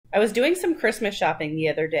I was doing some Christmas shopping the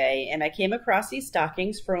other day and I came across these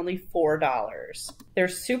stockings for only $4. They're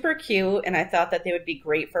super cute and I thought that they would be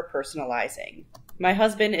great for personalizing. My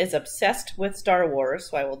husband is obsessed with Star Wars,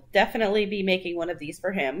 so I will definitely be making one of these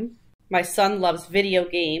for him. My son loves video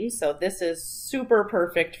games, so this is super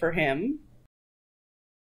perfect for him.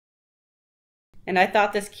 And I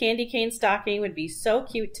thought this candy cane stocking would be so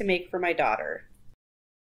cute to make for my daughter.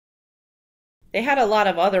 They had a lot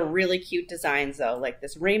of other really cute designs though, like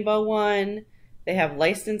this rainbow one. They have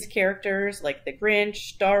licensed characters like the Grinch,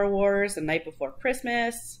 Star Wars, The Night Before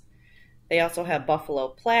Christmas. They also have buffalo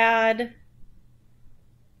plaid.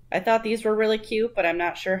 I thought these were really cute, but I'm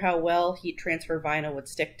not sure how well heat transfer vinyl would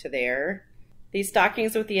stick to there. These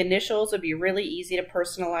stockings with the initials would be really easy to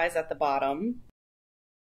personalize at the bottom.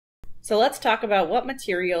 So let's talk about what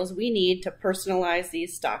materials we need to personalize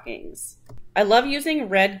these stockings. I love using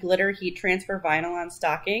red glitter heat transfer vinyl on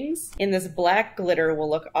stockings, and this black glitter will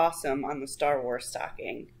look awesome on the Star Wars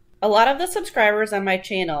stocking. A lot of the subscribers on my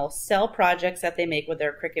channel sell projects that they make with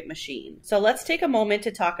their Cricut machine. So let's take a moment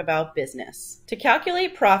to talk about business. To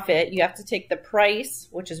calculate profit, you have to take the price,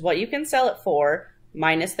 which is what you can sell it for,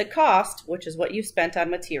 minus the cost, which is what you spent on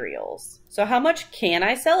materials. So how much can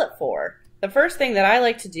I sell it for? The first thing that I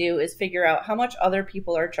like to do is figure out how much other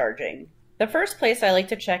people are charging. The first place I like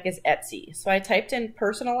to check is Etsy. So I typed in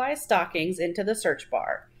personalized stockings into the search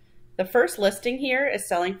bar. The first listing here is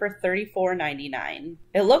selling for $34.99.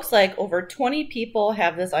 It looks like over 20 people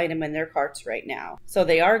have this item in their carts right now, so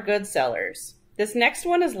they are good sellers. This next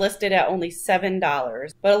one is listed at only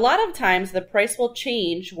 $7, but a lot of times the price will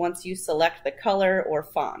change once you select the color or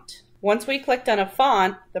font. Once we clicked on a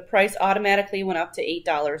font, the price automatically went up to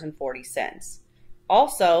 $8.40.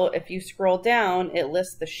 Also, if you scroll down, it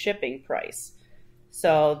lists the shipping price.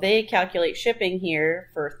 So they calculate shipping here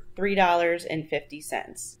for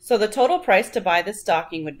 $3.50. So the total price to buy this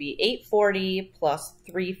stocking would be $8.40 plus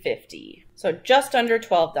 $3.50. So just under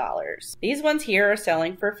 $12. These ones here are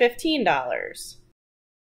selling for $15.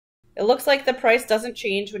 It looks like the price doesn't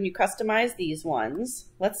change when you customize these ones.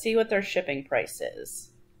 Let's see what their shipping price is.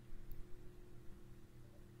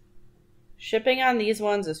 Shipping on these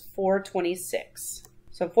ones is $4.26.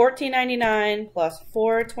 So $14.99 plus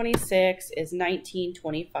 $4.26 is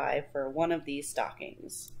 $19.25 for one of these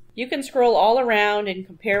stockings. You can scroll all around and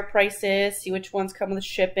compare prices, see which ones come with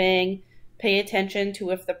shipping, pay attention to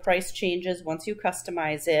if the price changes once you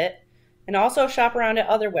customize it, and also shop around at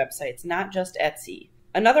other websites, not just Etsy.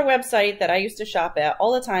 Another website that I used to shop at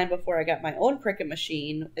all the time before I got my own Cricut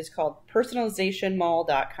machine is called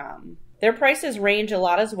personalizationmall.com. Their prices range a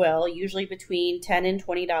lot as well, usually between $10 and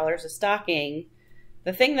 $20 a stocking.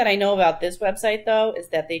 The thing that I know about this website though is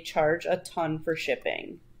that they charge a ton for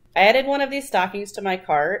shipping. I added one of these stockings to my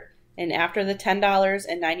cart, and after the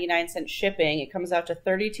 $10.99 shipping, it comes out to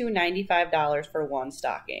 $32.95 for one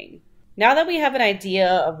stocking. Now that we have an idea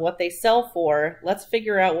of what they sell for, let's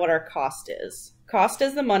figure out what our cost is. Cost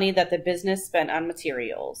is the money that the business spent on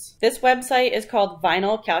materials. This website is called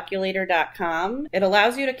vinylcalculator.com. It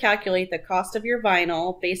allows you to calculate the cost of your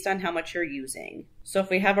vinyl based on how much you're using. So if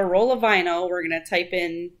we have a roll of vinyl, we're going to type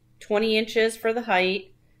in 20 inches for the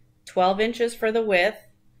height, 12 inches for the width,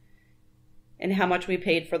 and how much we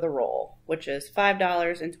paid for the roll, which is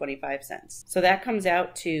 $5.25. So that comes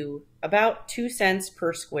out to about 2 cents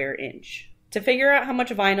per square inch. To figure out how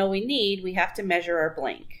much vinyl we need, we have to measure our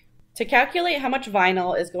blank. To calculate how much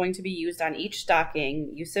vinyl is going to be used on each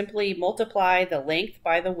stocking, you simply multiply the length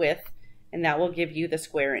by the width, and that will give you the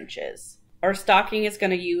square inches. Our stocking is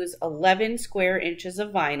going to use 11 square inches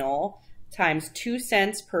of vinyl times 2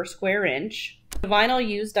 cents per square inch. The vinyl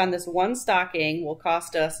used on this one stocking will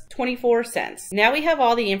cost us 24 cents. Now we have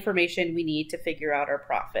all the information we need to figure out our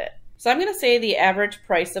profit. So I'm going to say the average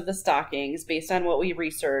price of the stockings, based on what we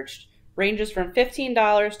researched, ranges from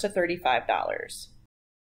 $15 to $35.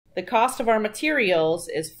 The cost of our materials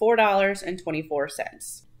is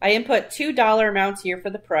 $4.24. I input $2 amounts here for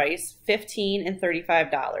the price, $15 and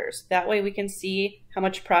 $35. That way we can see how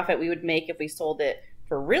much profit we would make if we sold it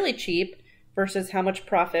for really cheap versus how much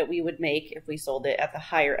profit we would make if we sold it at the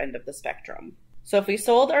higher end of the spectrum. So if we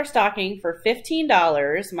sold our stocking for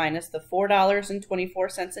 $15 minus the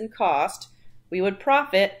 $4.24 in cost, we would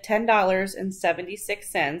profit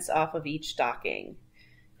 $10.76 off of each stocking.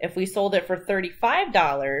 If we sold it for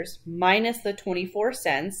 $35 minus the 24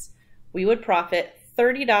 cents, we would profit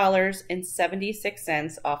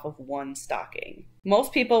 $30.76 off of one stocking.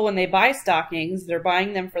 Most people, when they buy stockings, they're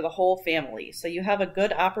buying them for the whole family, so you have a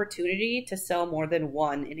good opportunity to sell more than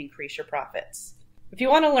one and increase your profits. If you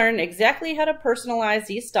want to learn exactly how to personalize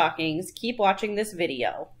these stockings, keep watching this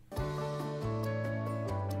video.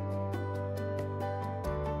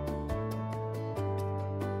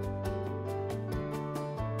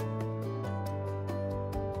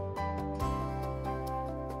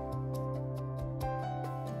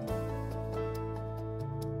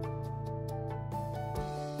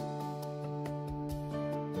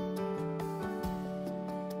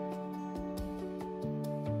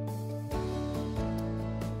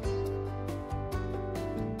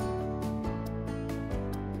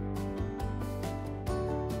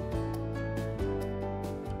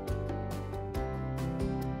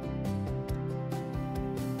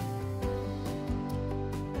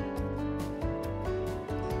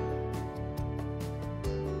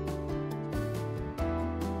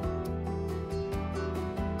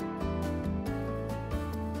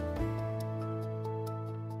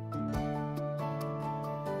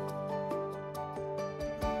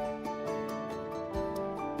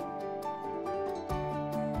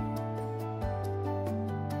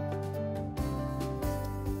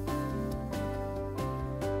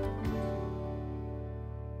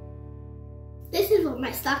 This is what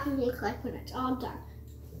my stocking looks like when it's all done.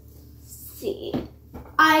 See,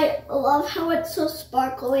 I love how it's so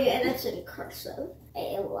sparkly and it's in cursive.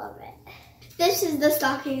 I love it. This is the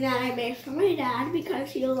stocking that I made for my dad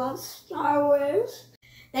because he loves Star Wars.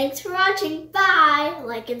 Thanks for watching. Bye.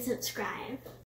 Like and subscribe.